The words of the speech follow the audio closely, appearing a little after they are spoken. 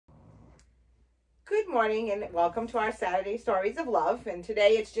Good morning and welcome to our Saturday Stories of Love. And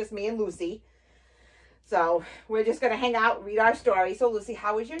today it's just me and Lucy. So we're just going to hang out and read our story. So Lucy,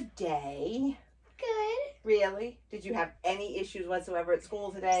 how was your day? Good. Really? Did you have any issues whatsoever at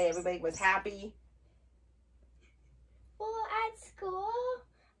school today? Everybody was happy? Well, at school,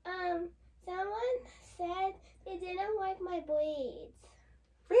 someone said they didn't like my braids.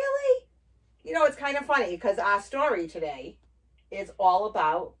 Really? You know, it's kind of funny because our story today is all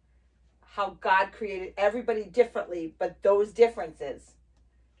about how God created everybody differently, but those differences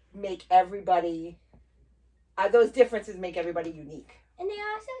make everybody unique. And they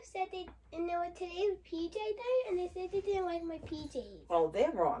also said today was PJ day, and they said they didn't like my PJs. Well,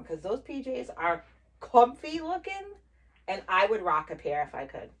 they're wrong because those PJs are comfy looking, and I would rock a pair if I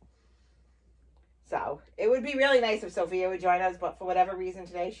could. So it would be really nice if Sophia would join us, but for whatever reason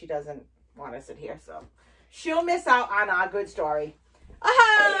today, she doesn't want to sit here, so she'll miss out on our good story.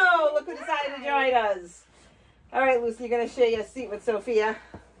 Oh, look who decided to join us. All right, Lucy, you're going to share your seat with Sophia.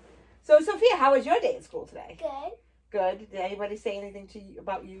 So, Sophia, how was your day at school today? Good. Good. Did anybody say anything to you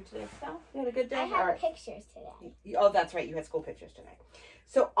about you today? No? You had a good day? I had pictures today. Oh, that's right. You had school pictures today.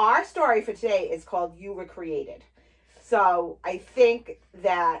 So, our story for today is called You Were Created. So, I think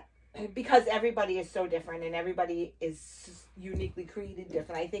that because everybody is so different and everybody is uniquely created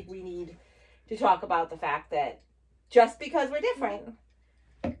different, I think we need to talk about the fact that just because we're different,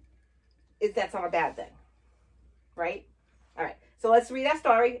 that's not a bad thing, right? All right, so let's read our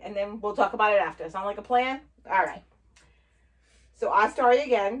story, and then we'll talk about it after. Sound like a plan? All right. So our story,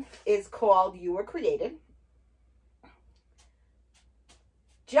 again, is called You Were Created.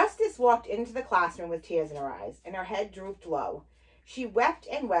 Justice walked into the classroom with tears in her eyes, and her head drooped low. She wept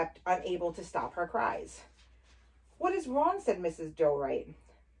and wept, unable to stop her cries. "What is wrong?" said Mrs. Joe Wright.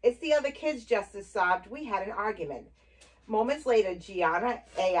 "It's the other kids," Justice sobbed. "We had an argument." Moments later, Gianna,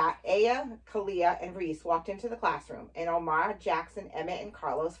 Aya, Kalia, and Reese walked into the classroom, and Omar, Jackson, Emmett, and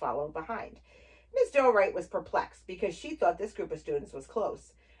Carlos followed behind. Miss Joe Wright was perplexed because she thought this group of students was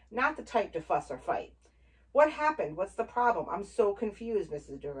close, not the type to fuss or fight. "What happened? What's the problem? I'm so confused,"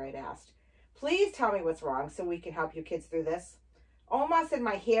 Mrs. Joe Wright asked. "Please tell me what's wrong so we can help you kids through this." "Omar said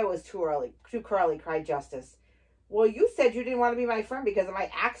my hair was too curly," cried Justice. "Well, you said you didn't want to be my friend because of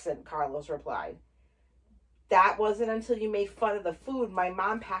my accent," Carlos replied. "That wasn't until you made fun of the food my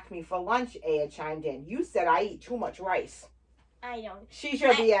mom packed me for lunch," Aya chimed in. "You said I eat too much rice." I don't. She's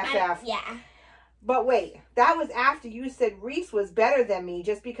your BFF. Yeah. "But wait, that was after you said Reese was better than me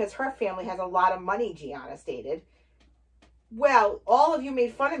just because her family has a lot of money," Gianna stated. "Well, all of you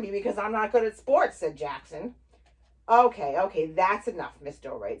made fun of me because I'm not good at sports," said Jackson. Okay, that's enough," Miss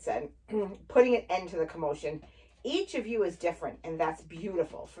Joe Wright said, putting an end to the commotion. "Each of you is different, and that's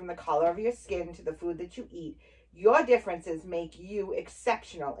beautiful. From the color of your skin to the food that you eat, your differences make you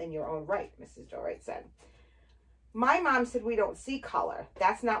exceptional in your own right," Mrs. Joe Wright said. "My mom said we don't see color.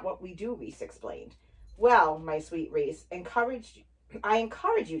 That's not what we do," Reese explained. "Well, my sweet Reese, I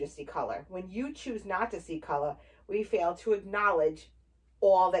encourage you to see color. When you choose not to see color, we fail to acknowledge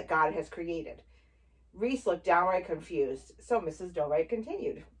all that God has created." Reese looked downright confused, so Mrs. Joe Wright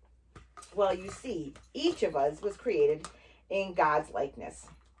continued. "Well, you see, each of us was created in God's likeness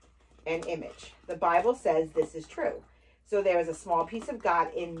and image. The Bible says this is true. So there is a small piece of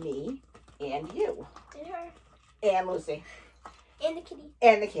God in me and you. And her. And Lucy. And the kitty.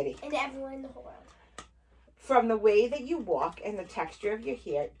 And the kitty. And everyone in the whole world. From the way that you walk and the texture of your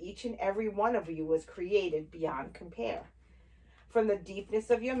hair, each and every one of you was created beyond compare. From the deepness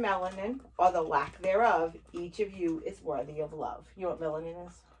of your melanin, or the lack thereof, each of you is worthy of love." You know what melanin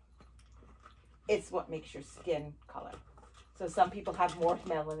is? It's what makes your skin color. So some people have more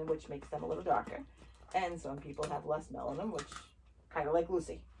melanin, which makes them a little darker. And some people have less melanin, which kind of like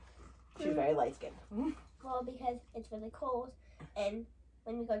Lucy. She's very light-skinned. Well, because it's really cold, and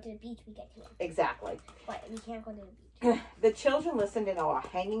when we go to the beach, we get to it. Exactly. But we can't go to the beach. The children listened in awe,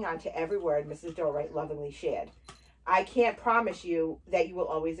 hanging on to every word Mrs. Joe Wright lovingly shared. "I can't promise you that you will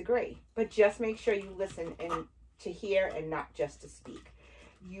always agree, but just make sure you listen and to hear and not just to speak.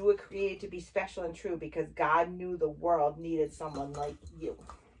 You were created to be special and true because God knew the world needed someone like you.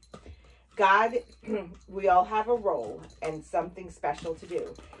 We all have a role and something special to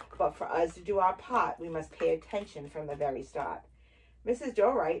do, but for us to do our part, we must pay attention from the very start." Mrs.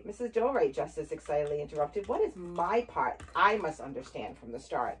 Joe Wright, Justice excitedly interrupted. "What is my part? I must understand from the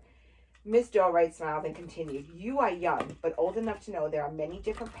start." Miss Joe Wright smiled and continued. "You are young, but old enough to know there are many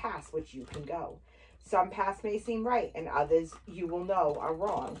different paths which you can go. Some paths may seem right, and others you will know are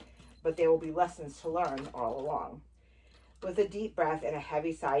wrong, but there will be lessons to learn all along." With a deep breath and a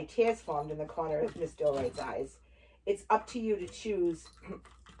heavy sigh, tears formed in the corner of Miss Joe Wright's eyes. It's up to you to choose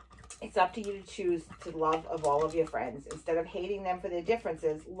It's up to you to choose to love of all of your friends. Instead of hating them for their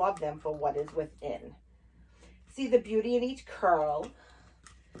differences, love them for what is within. See the beauty in each curl,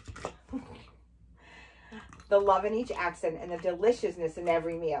 the love in each accent, and the deliciousness in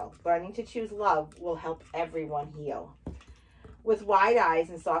every meal. Learning to choose love will help everyone heal. With wide eyes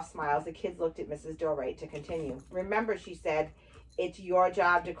and soft smiles, the kids looked at Mrs. Dorite to continue. Remember, she said, it's your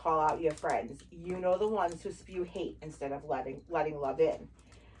job to call out your friends. You know the ones who spew hate instead of letting love in.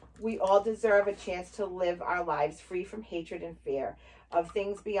 We all deserve a chance to live our lives free from hatred and fear of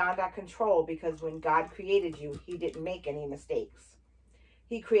things beyond our control, because when God created you, he didn't make any mistakes.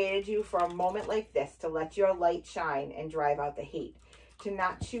 He created you for a moment like this to let your light shine and drive out the hate, to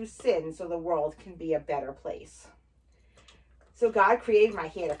not choose sin so the world can be a better place. So God created my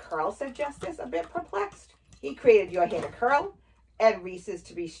hair to curl, said Justice, a bit perplexed. He created your hair to curl and Reese's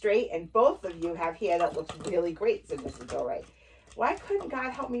to be straight, and both of you have hair that looks really great, said Mrs. Dorite. Why couldn't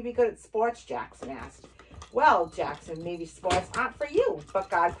God help me be good at sports, Jackson asked. Well, Jackson, maybe sports aren't for you, but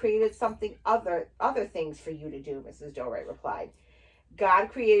God created something other things for you to do, Mrs. Dorite replied. God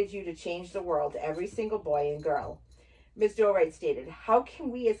created you to change the world, every single boy and girl. Ms. Dorite stated, how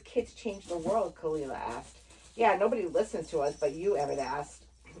can we as kids change the world, Kalila asked. Yeah, nobody listens to us but you, Emmett asked.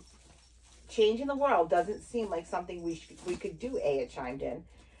 Changing the world doesn't seem like something we could do, Aya chimed in.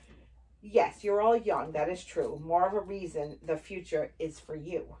 Yes, you're all young, that is true. More of a reason the future is for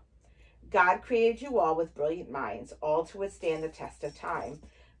you. God created you all with brilliant minds, all to withstand the test of time.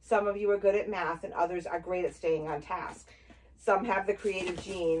 Some of you are good at math and others are great at staying on task. Some have the creative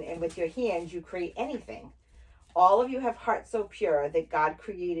gene, and with your hands you create anything. All of you have hearts so pure that God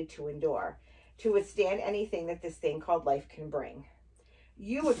created to endure, to withstand anything that this thing called life can bring.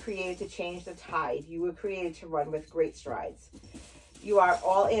 You were created to change the tide. You were created to run with great strides. You are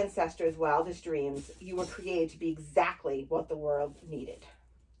all ancestors' wildest dreams. You were created to be exactly what the world needed.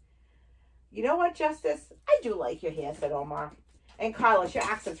 You know what, Justice? I do like your hair, said Omar. And Carlos, your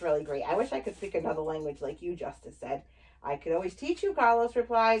accent's really great. I wish I could speak another language like you, Justice said. I could always teach you, Carlos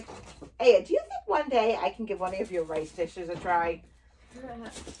replied. Hey, do you think one day I can give one of your rice dishes a try?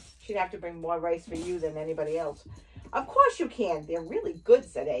 She'd have to bring more rice for you than anybody else. Of course you can. They're really good,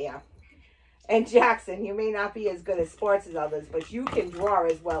 said Aya. And Jackson, you may not be as good at sports as others, but you can draw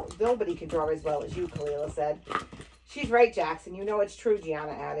as well. Nobody can draw as well as you, Kalila said. She's right, Jackson. You know it's true,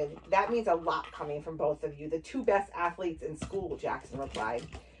 Gianna added. That means a lot coming from both of you. The two best athletes in school, Jackson replied.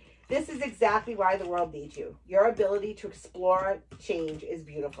 This is exactly why the world needs you. Your ability to explore change is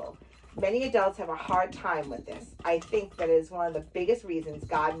beautiful. Many adults have a hard time with this. I think that is one of the biggest reasons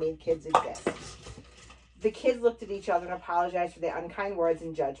God made kids exist. The kids looked at each other and apologized for their unkind words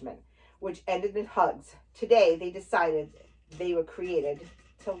and judgment, which ended in hugs. Today, they decided they were created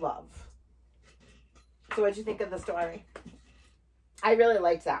to love. So what did you think of the story? I really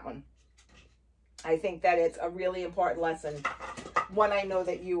liked that one. I think that it's a really important lesson. One I know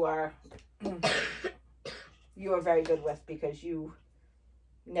that you are very good with, because you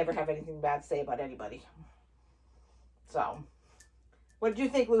never have anything bad to say about anybody. So, what did you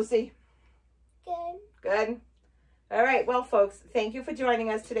think, Lucy? Good. Good? All right. Well, folks, thank you for joining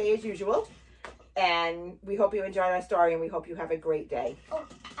us today as usual. And we hope you enjoyed our story, and we hope you have a great day. Oh,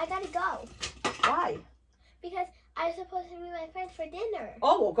 I gotta go. Why? Because I was supposed to meet my friends for dinner.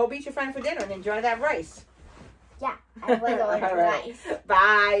 Oh, well, go meet your friend for dinner and enjoy that rice. Yeah, I will go with rice.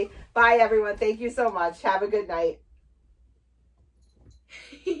 Bye. Bye, everyone. Thank you so much. Have a good night.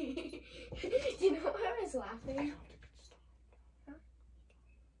 You know why I was laughing?